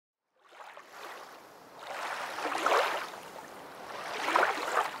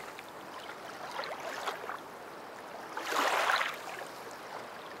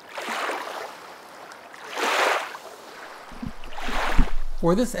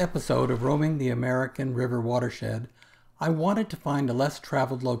For this episode of Roaming the American River Watershed, I wanted to find a less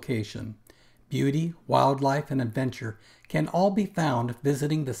traveled location. Beauty, wildlife, and adventure can all be found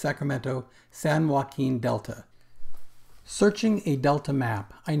visiting the Sacramento San Joaquin Delta. Searching a delta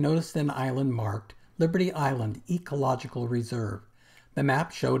map, I noticed an island marked Liberty Island Ecological Reserve. The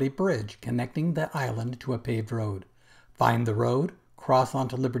map showed a bridge connecting the island to a paved road. Find the road, cross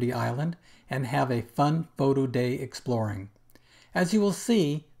onto Liberty Island, and have a fun photo day exploring. As you will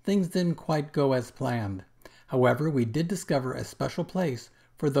see, things didn't quite go as planned. However, we did discover a special place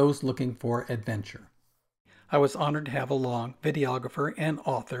for those looking for adventure. I was honored to have along videographer and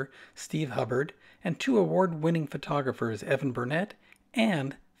author Steve Hubbard and two award-winning photographers Evan Burnett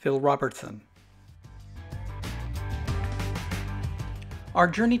and Phil Robertson. Our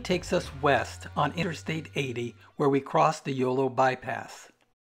journey takes us west on Interstate 80, where we cross the Yolo Bypass.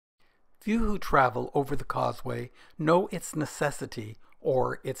 Few who travel over the causeway know its necessity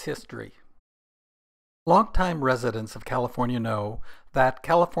or its history. Longtime residents of California know that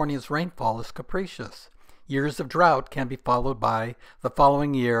California's rainfall is capricious. Years of drought can be followed by the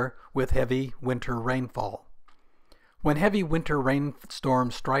following year with heavy winter rainfall. When heavy winter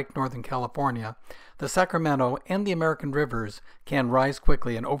rainstorms strike Northern California, the Sacramento and the American rivers can rise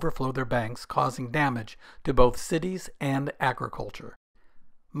quickly and overflow their banks, causing damage to both cities and agriculture.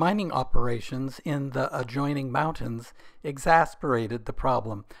 Mining operations in the adjoining mountains exacerbated the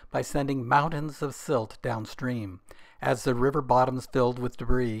problem by sending mountains of silt downstream. As the river bottoms filled with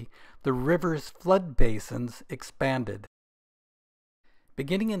debris, the river's flood basins expanded.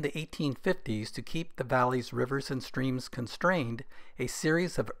 Beginning in the 1850s, to keep the valley's rivers and streams constrained, a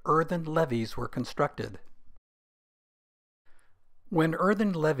series of earthen levees were constructed. When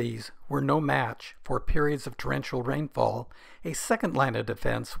earthen levees were no match for periods of torrential rainfall, a second line of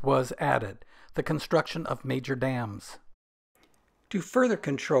defense was added, the construction of major dams. To further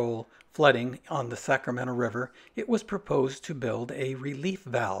control flooding on the Sacramento River, it was proposed to build a relief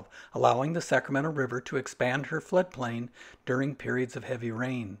valve, allowing the Sacramento River to expand her floodplain during periods of heavy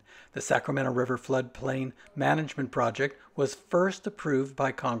rain. The Sacramento River Floodplain Management Project was first approved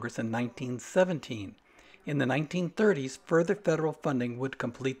by Congress in 1917. In the 1930s, further federal funding would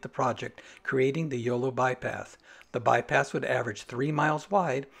complete the project, creating the Yolo Bypass. The bypass would average 3 miles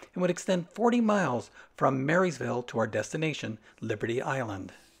wide and would extend 40 miles from Marysville to our destination, Liberty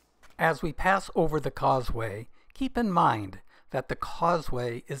Island. As we pass over the causeway, keep in mind that the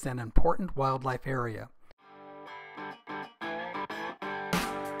causeway is an important wildlife area.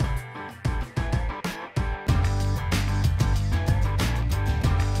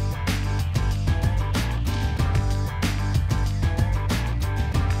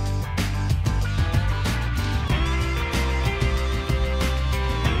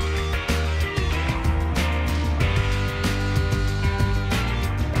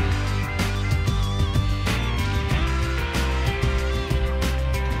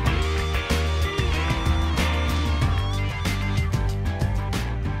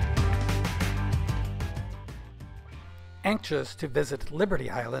 Anxious to visit Liberty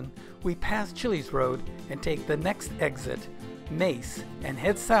Island, we pass Chili's Road and take the next exit, Mace, and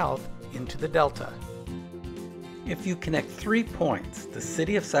head south into the Delta. If you connect 3 points, the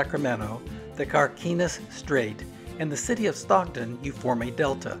city of Sacramento, the Carquinez Strait, and the city of Stockton, you form a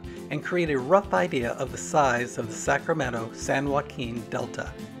delta and create a rough idea of the size of the Sacramento-San Joaquin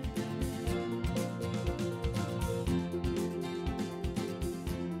Delta.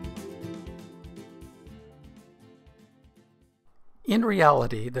 In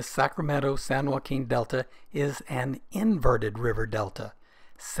reality, the Sacramento-San Joaquin Delta is an inverted river delta.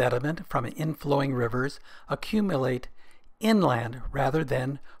 Sediment from inflowing rivers accumulate inland rather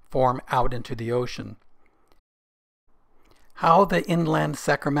than form out into the ocean. How the inland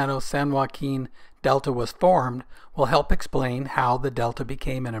Sacramento-San Joaquin Delta was formed will help explain how the delta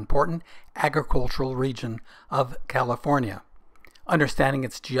became an important agricultural region of California. Understanding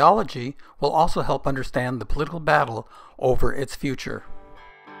its geology will also help understand the political battle over its future.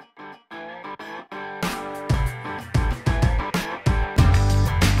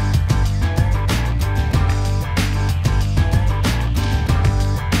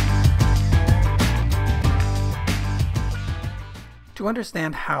 To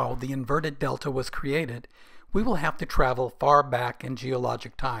understand how the inverted delta was created, we will have to travel far back in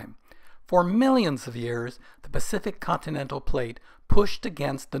geologic time. For millions of years, the Pacific continental plate pushed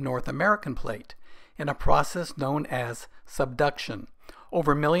against the North American plate in a process known as subduction.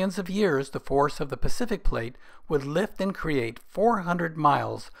 Over millions of years, the force of the Pacific plate would lift and create 400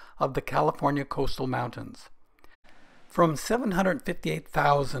 miles of the California coastal mountains. From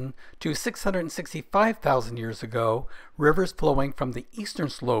 758,000 to 665,000 years ago, rivers flowing from the eastern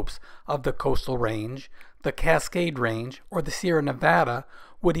slopes of the Coastal Range, the Cascade Range, or the Sierra Nevada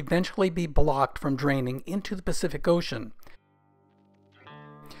would eventually be blocked from draining into the Pacific Ocean.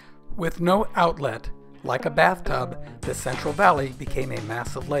 With no outlet, like a bathtub, the Central Valley became a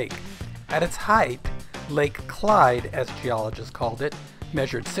massive lake. At its height, Lake Clyde, as geologists called it,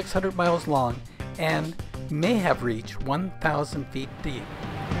 measured 600 miles long and may have reached 1,000 feet deep.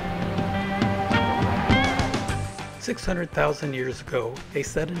 600,000 years ago, a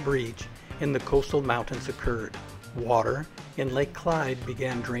sudden breach in the coastal mountains occurred. Water in Lake Clyde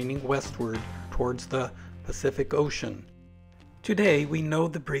began draining westward towards the Pacific Ocean. Today, we know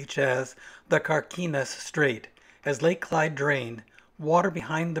the breach as the Carquinez Strait. As Lake Clyde drained, water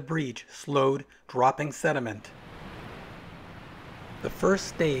behind the breach slowed dropping sediment. The first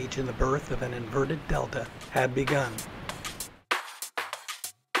stage in the birth of an inverted delta had begun.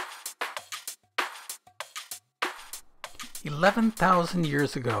 "11,000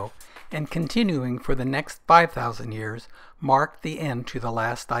 years ago, and continuing for the next 5,000 years, marked the end to the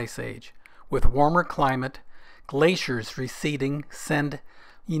last ice age. With warmer climate, glaciers receding send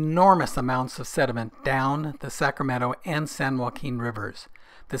enormous amounts of sediment down the Sacramento and San Joaquin rivers.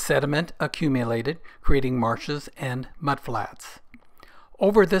 The sediment accumulated, creating marshes and mudflats.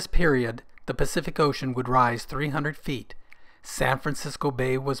 Over this period, the Pacific Ocean would rise 300 feet. San Francisco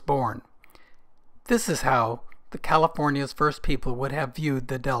Bay was born. This is how the California's first people would have viewed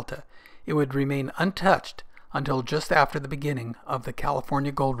the delta. It would remain untouched until just after the beginning of the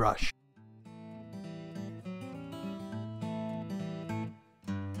California Gold Rush.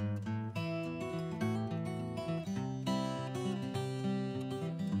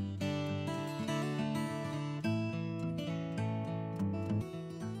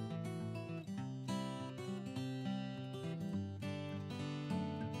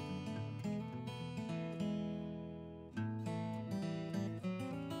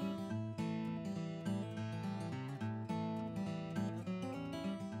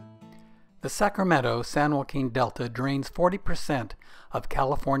 The Sacramento-San Joaquin Delta drains 40% of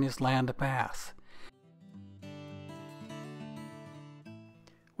California's land mass.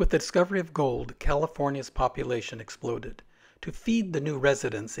 With the discovery of gold, California's population exploded. To feed the new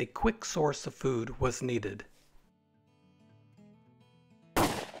residents, a quick source of food was needed.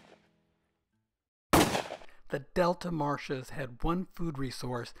 The Delta marshes had one food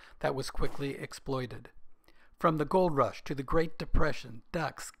resource that was quickly exploited. From the gold rush to the Great Depression,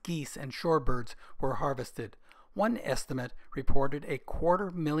 ducks, geese, and shorebirds were harvested. One estimate reported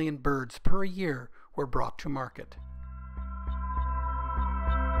 250,000 birds per year were brought to market.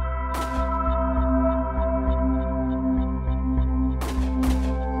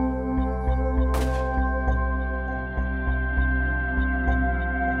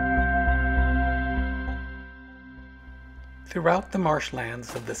 Throughout the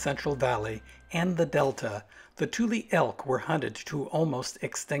marshlands of the Central Valley and the Delta, the Tule elk were hunted to almost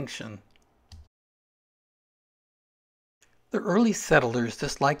extinction. The early settlers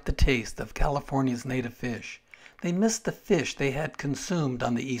disliked the taste of California's native fish. They missed the fish they had consumed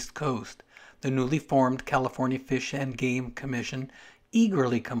on the East Coast. The newly formed California Fish and Game Commission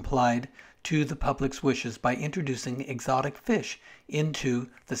eagerly complied to the public's wishes by introducing exotic fish into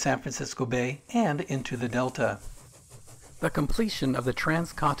the San Francisco Bay and into the Delta. The completion of the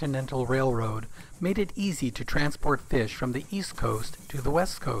Transcontinental Railroad made it easy to transport fish from the East Coast to the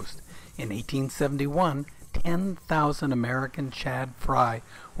West Coast. In 1871, 10,000 American shad fry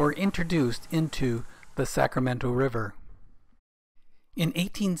were introduced into the Sacramento River. In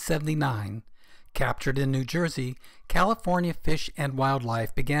 1879, captured in New Jersey, California Fish and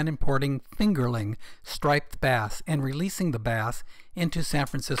Wildlife began importing fingerling striped bass and releasing the bass into San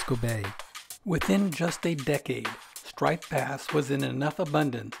Francisco Bay. Within just a decade, striped bass was in enough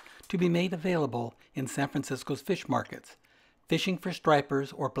abundance to be made available in San Francisco's fish markets. Fishing for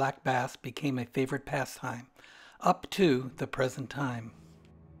stripers or black bass became a favorite pastime, up to the present time.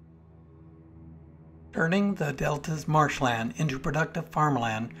 Turning the Delta's marshland into productive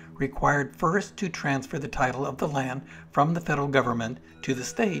farmland required first to transfer the title of the land from the federal government to the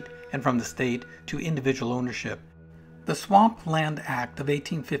state and from the state to individual ownership. The Swamp Land Act of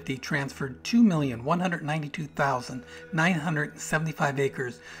 1850 transferred 2,192,975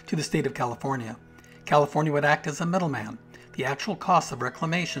 acres to the state of California. California would act as a middleman. The actual costs of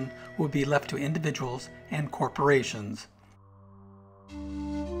reclamation would be left to individuals and corporations.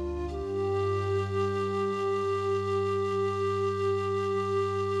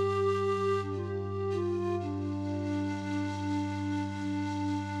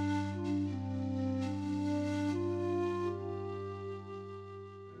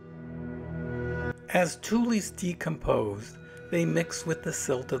 As tules decompose, they mix with the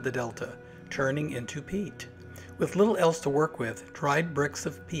silt of the delta, turning into peat. With little else to work with, dried bricks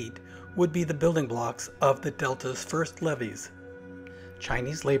of peat would be the building blocks of the delta's first levees.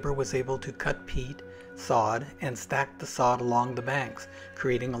 Chinese labor was able to cut peat, sod, and stack the sod along the banks,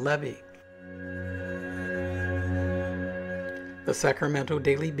 creating a levee. The Sacramento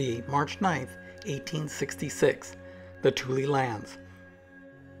Daily Bee, March 9, 1866. The Tule Lands.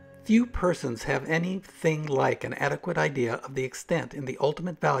 Few persons have anything like an adequate idea of the extent and the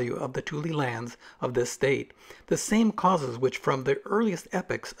ultimate value of the Tule lands of this state. The same causes which from the earliest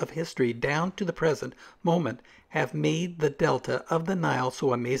epochs of history down to the present moment have made the delta of the Nile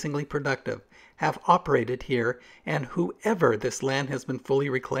so amazingly productive, have operated here, and whoever this land has been fully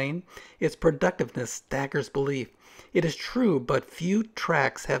reclaimed, its productiveness staggers belief. It is true, but few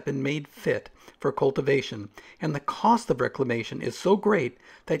tracts have been made fit for cultivation, and the cost of reclamation is so great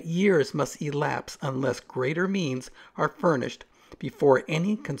that years must elapse unless greater means are furnished before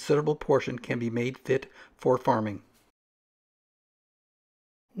any considerable portion can be made fit for farming.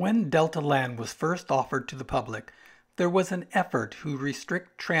 When Delta land was first offered to the public, there was an effort to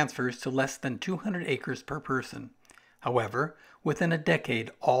restrict transfers to less than 200 acres per person. However, within a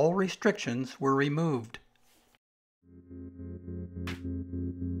decade, all restrictions were removed.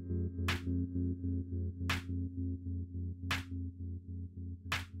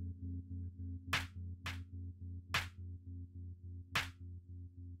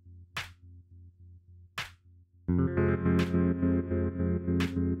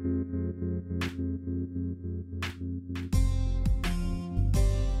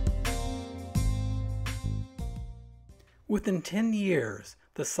 Within 10 years,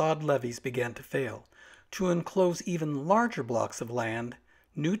 the sod levees began to fail. To enclose even larger blocks of land,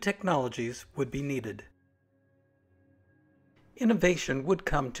 new technologies would be needed. Innovation would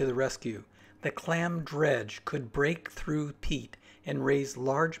come to the rescue. The clam dredge could break through peat and raise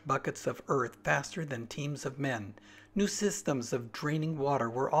large buckets of earth faster than teams of men. New systems of draining water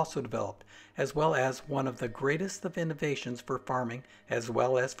were also developed, as well as one of the greatest of innovations for farming as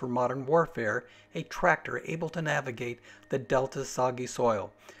well as for modern warfare, a tractor able to navigate the delta's soggy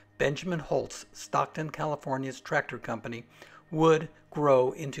soil. Benjamin Holt's Stockton, California's tractor company would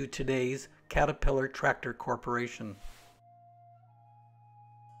grow into today's Caterpillar Tractor Corporation.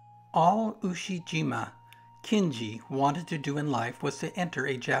 All Ushijima Kinji wanted to do in life was to enter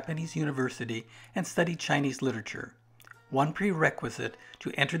a Japanese university and study Chinese literature. One prerequisite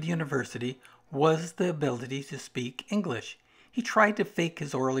to enter the university was the ability to speak English. He tried to fake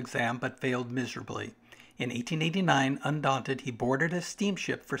his oral exam but failed miserably. In 1889, undaunted, he boarded a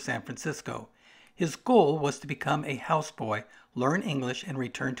steamship for San Francisco. His goal was to become a houseboy, learn English, and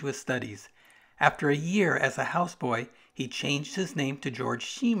return to his studies. After a year as a houseboy, he changed his name to George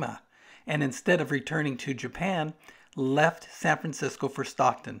Shima, and instead of returning to Japan, left San Francisco for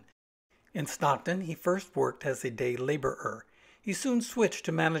Stockton. In Stockton, he first worked as a day laborer. He soon switched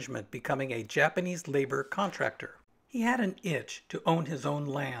to management, becoming a Japanese labor contractor. He had an itch to own his own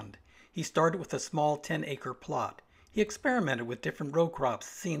land. He started with a small 10-acre plot. He experimented with different row crops,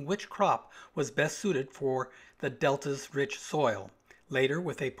 seeing which crop was best suited for the delta's rich soil. Later,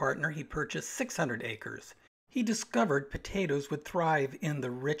 with a partner, he purchased 600 acres. He discovered potatoes would thrive in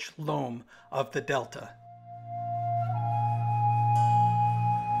the rich loam of the delta.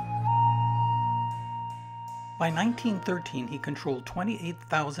 By 1913, he controlled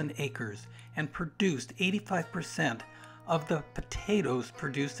 28,000 acres and produced 85% of the potatoes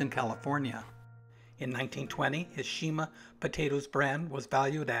produced in California. In 1920, his Shima Potatoes brand was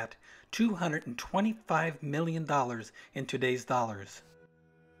valued at $225 million in today's dollars.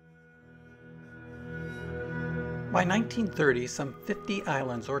 By 1930, some 50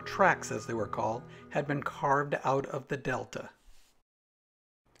 islands, or tracts as they were called, had been carved out of the delta.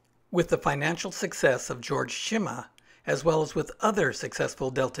 With the financial success of George Shima, as well as with other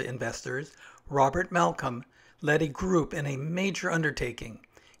successful delta investors, Robert Malcolm led a group in a major undertaking.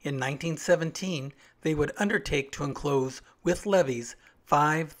 In 1917, they would undertake to enclose with levees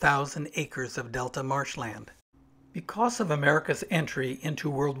 5,000 acres of delta marshland. Because of America's entry into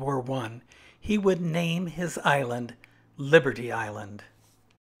World War I, he would name his island Liberty Island.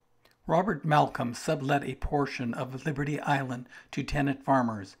 Robert Malcolm sublet a portion of Liberty Island to tenant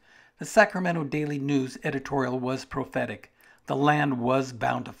farmers. The Sacramento Daily News editorial was prophetic. The land was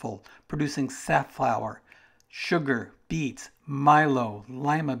bountiful, producing safflower, sugar, beets, milo,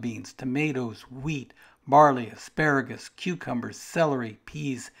 lima beans, tomatoes, wheat, barley, asparagus, cucumbers, celery,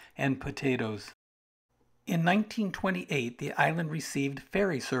 peas, and potatoes. In 1928, the island received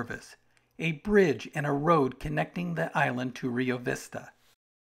ferry service, a bridge and a road connecting the island to Rio Vista.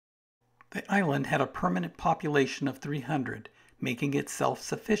 The island had a permanent population of 300, making it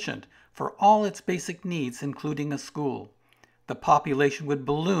self-sufficient for all its basic needs, including a school. The population would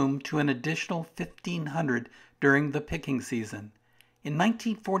balloon to an additional 1,500 during the picking season. In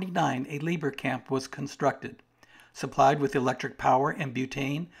 1949, a labor camp was constructed. Supplied with electric power and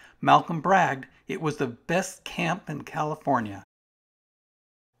butane, Malcolm bragged it was the best camp in California.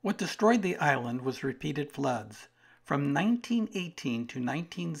 What destroyed the island was repeated floods. From 1918 to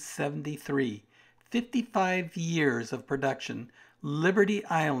 1973, 55 years of production, Liberty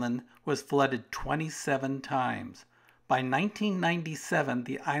Island was flooded 27 times. By 1997,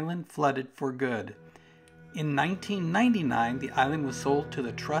 the island flooded for good. In 1999, the island was sold to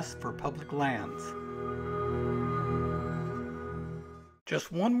the Trust for Public Lands.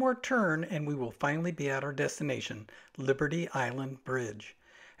 Just one more turn and we will finally be at our destination, Liberty Island Bridge.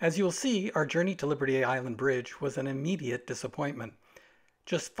 As you'll see, our journey to Liberty Island Bridge was an immediate disappointment.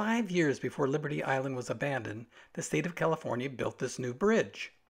 Just 5 years before Liberty Island was abandoned, the state of California built this new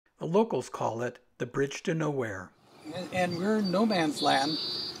bridge. The locals call it the Bridge to Nowhere. And we're in no man's land.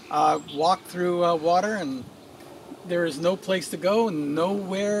 Walk through water and there is no place to go and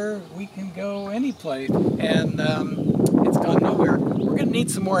nowhere we can go any-place. And it's gone nowhere. We're going to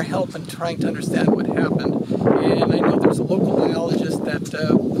need some more help in trying to understand what happened. And I know there's a local biologist that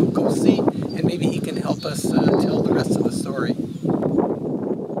we'll go see, and maybe he can help us tell the rest of the story.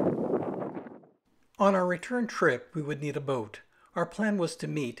 On our return trip, we would need a boat. Our plan was to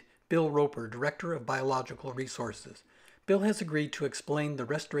meet Bill Roper, Director of Biological Resources. Bill has agreed to explain the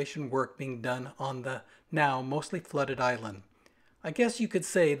restoration work being done on the now mostly flooded island. I guess you could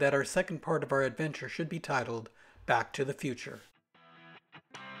say that our second part of our adventure should be titled Back to the Future.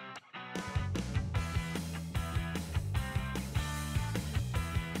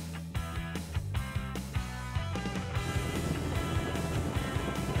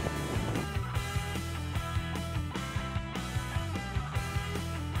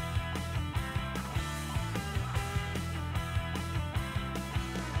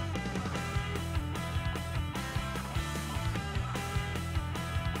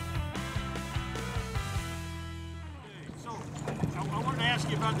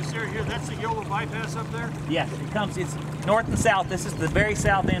 About this area here, that's the Yolo Bypass up there? Yes, it's north and south. This is the very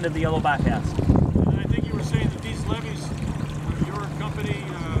south end of the Yolo Bypass. And I think you were saying that these levees, your company,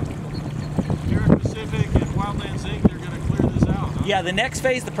 American Pacific and Wildlands Inc., they're going to clear this out, huh? Yeah, the next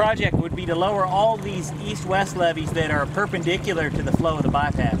phase of the project would be to lower all these east-west levees that are perpendicular to the flow of the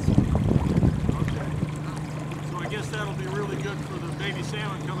bypass. Okay. So I guess that'll be really good for the baby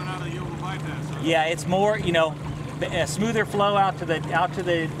salmon coming out of the Yolo Bypass, huh? Yeah, it's more, a smoother flow out to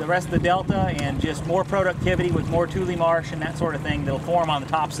the rest of the delta, and just more productivity with more tule marsh and that sort of thing that'll form on the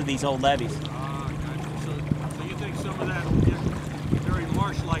tops of these old levees. Gotcha. So you think some of that will get very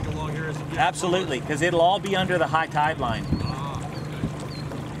marsh-like along here as it gets Absolutely, because it'll all be under the high tide line.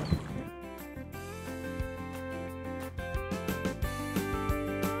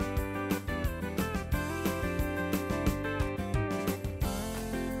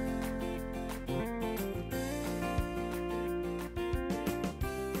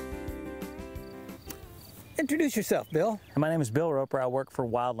 Introduce yourself, Bill. My name is Bill Roper. I work for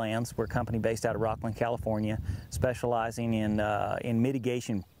Wildlands. We're a company based out of Rockland, California, specializing in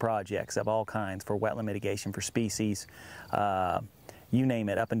mitigation projects of all kinds, for wetland mitigation, for species, you name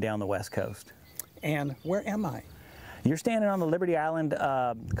it, up and down the West Coast. And where am I? You're standing on the Liberty Island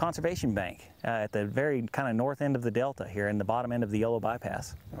Conservation Bank at the very kind of north end of the delta here, in the bottom end of the Yolo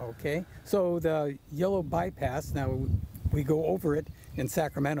Bypass. Okay, so the Yolo Bypass, now we go over it in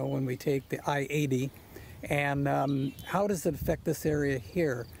Sacramento when we take the I-80. And how does it affect this area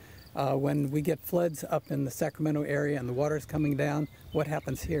here? When we get floods up in the Sacramento area and the water's coming down, what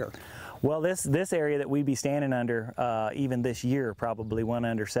happens here? Well, this area that we'd be standing under, even this year, probably went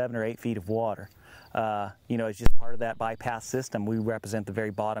under 7 or 8 feet of water. It's just part of that bypass system. We represent the very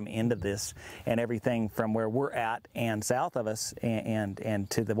bottom end of this, and everything from where we're at and south of us and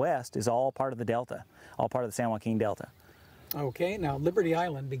to the west is all part of the delta, all part of the San Joaquin Delta. Okay, now Liberty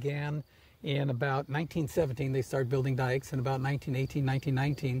Island began in about 1917. They started building dikes. In about 1918,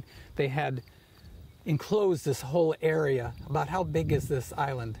 1919, they had enclosed this whole area. About how big is this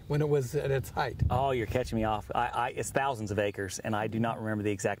island when it was at its height? Oh, you're catching me off. It's thousands of acres, and I do not remember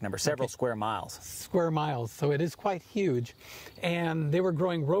the exact number. Several square miles. Square miles, so it is quite huge. And they were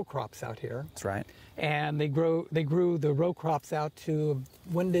growing row crops out here. That's right. And they grew the row crops out to,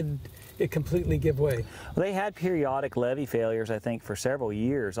 when did it completely give way? Well, they had periodic levee failures, I think, for several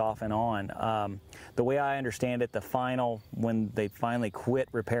years off and on. The way I understand it, when they finally quit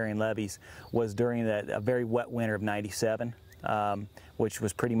repairing levees was during a very wet winter of '97. which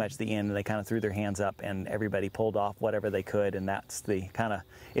was pretty much the end. They kind of threw their hands up and everybody pulled off whatever they could, and that's the kind of,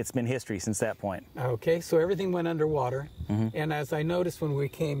 it's been history since that point. Okay, so everything went underwater, and as I noticed when we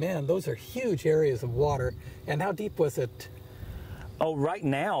came in, those are huge areas of water. And how deep was it? Oh, right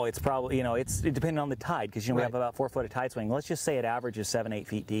now it's probably, you know, it's depending on the tide, because you know, we have about 4 foot of tide swing. Let's just say it averages 7-8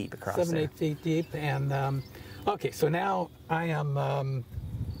 feet deep across 7-8 feet deep. And okay, so now I am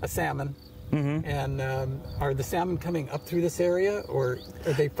a salmon. And are the salmon coming up through this area, or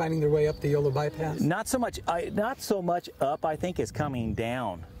are they finding their way up the Yolo Bypass? Not so much up, I think, is coming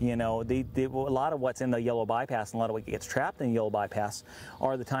down. You know, a lot of what's in the Yolo Bypass and a lot of what gets trapped in the Yolo Bypass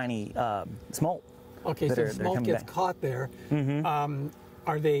are the tiny smolt. Okay, so smolt gets caught there.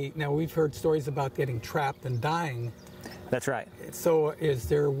 Are they, now we've heard stories about getting trapped and dying. That's right. So is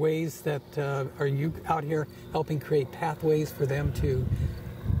there ways that, are you out here helping create pathways for them to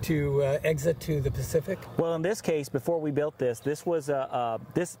exit to the Pacific? Well, in this case, before we built this, this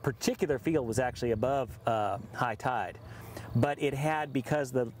particular field was actually above high tide. But it had,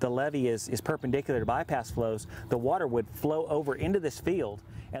 because the levee is perpendicular to bypass flows, the water would flow over into this field.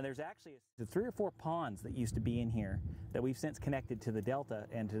 And there's actually 3 or 4 ponds that used to be in here that we've since connected to the delta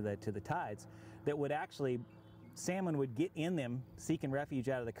and to the tides, that would actually, salmon would get in them seeking refuge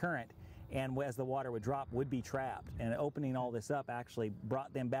out of the current, and as the water would drop, would be trapped. And opening all this up actually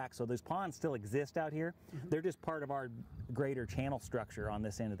brought them back. So those ponds still exist out here. They're just part of our greater channel structure on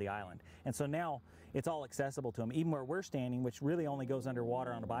this end of the island. And so now it's all accessible to them. Even where we're standing, which really only goes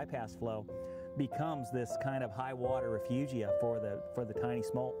underwater on a bypass flow, becomes this kind of high water refugia for the tiny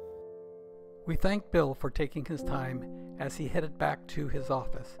smolt. We thank Bill for taking his time as he headed back to his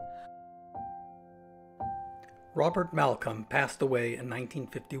office. Robert Malcolm passed away in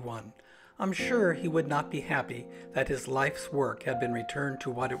 1951. I'm sure he would not be happy that his life's work had been returned to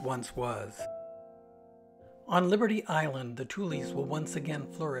what it once was. On Liberty Island, the tules will once again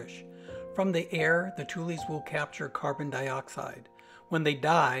flourish. From the air, the tules will capture carbon dioxide. When they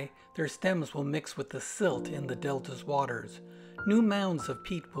die, their stems will mix with the silt in the delta's waters. New mounds of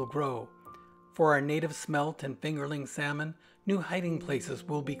peat will grow. For our native smelt and fingerling salmon, new hiding places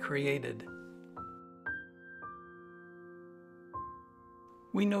will be created.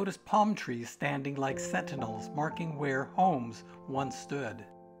 We noticed palm trees standing like sentinels, marking where homes once stood.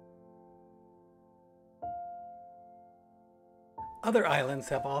 Other islands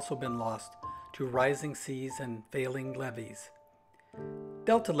have also been lost to rising seas and failing levees.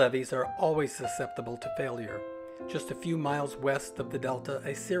 Delta levees are always susceptible to failure. Just a few miles west of the delta,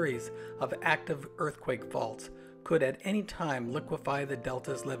 a series of active earthquake faults could at any time liquefy the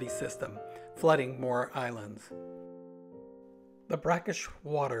delta's levee system, flooding more islands. The brackish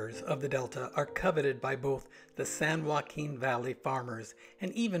waters of the delta are coveted by both the San Joaquin Valley farmers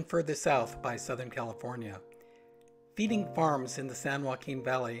and even further south by Southern California. Feeding farms in the San Joaquin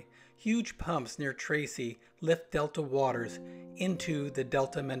Valley, huge pumps near Tracy lift delta waters into the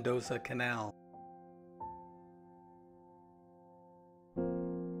Delta Mendoza Canal.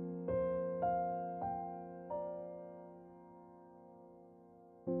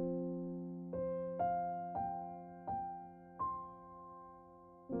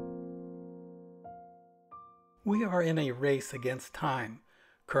 We are in a race against time.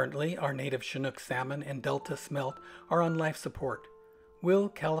 Currently, our native Chinook salmon and Delta smelt are on life support. Will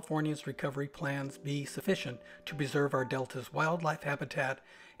California's recovery plans be sufficient to preserve our Delta's wildlife habitat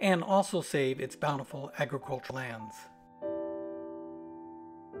and also save its bountiful agricultural lands?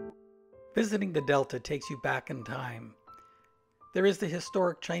 Visiting the Delta takes you back in time. There is the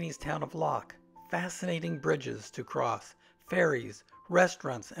historic Chinese town of Locke, fascinating bridges to cross, ferries,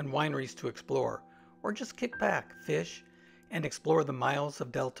 restaurants, and wineries to explore, or just kick back, fish, and explore the miles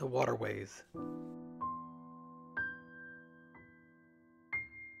of Delta waterways.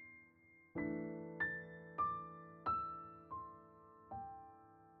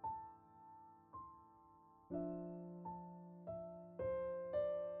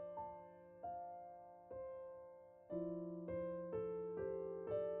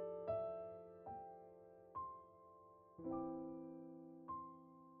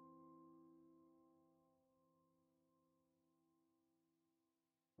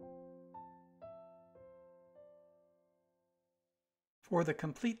 For the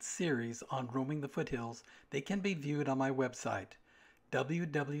complete series on roaming the foothills, they can be viewed on my website,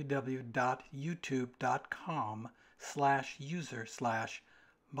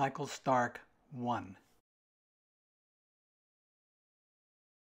 www.youtube.com/user/MichaelStark1.